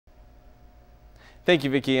Thank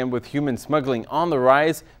you, Vicky. And with human smuggling on the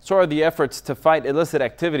rise, so are the efforts to fight illicit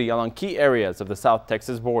activity along key areas of the South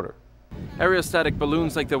Texas border. Aerostatic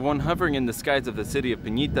balloons like the one hovering in the skies of the city of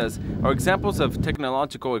Peñitas are examples of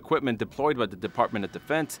technological equipment deployed by the Department of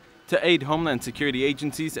Defense to aid Homeland Security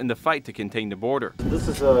agencies in the fight to contain the border. This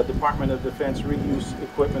is a Department of Defense reuse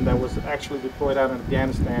equipment that was actually deployed out in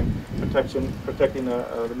Afghanistan, protecting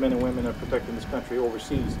the men and women and protecting this country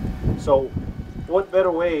overseas. So what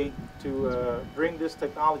better way to bring this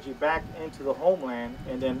technology back into the homeland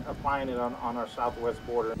and then applying it on our southwest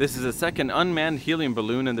border. This is a second unmanned helium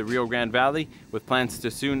balloon in the Rio Grande Valley, with plans to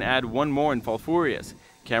soon add one more in Falfurrias.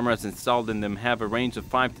 Cameras installed in them have a range of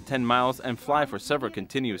 5 to 10 miles and fly for several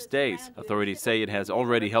continuous days. Authorities say it has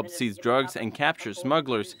already helped seize drugs and capture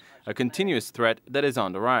smugglers, a continuous threat that is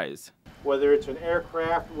on the rise. Whether it's an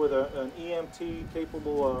aircraft with an EMT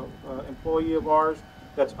capable employee of ours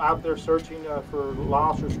that's out there searching for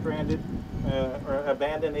lost or stranded or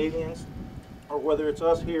abandoned aliens, or whether it's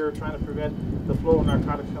us here trying to prevent the flow of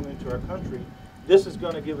narcotics coming into our country, this is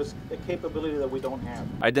going to give us a capability that we don't have.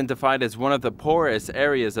 Identified as one of the poorest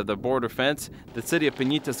areas of the border fence, the city of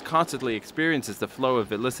Peñitas constantly experiences the flow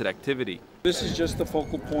of illicit activity. This is just the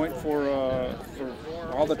focal point for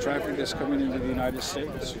all the traffic that's coming into the United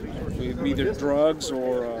States, either drugs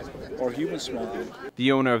or human smuggling.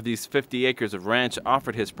 The owner of these 50 acres of ranch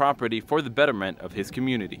offered his property for the betterment of his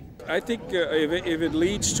community. I think if it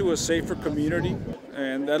leads to a safer community,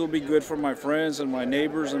 and that'll be good for my friends and my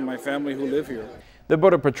neighbors and my family who live here. The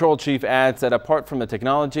Border Patrol chief adds that apart from the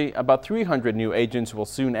technology, about 300 new agents will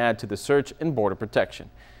soon add to the search in border protection.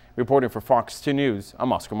 Reporting for Fox 2 News,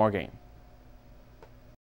 I'm Oscar Margain.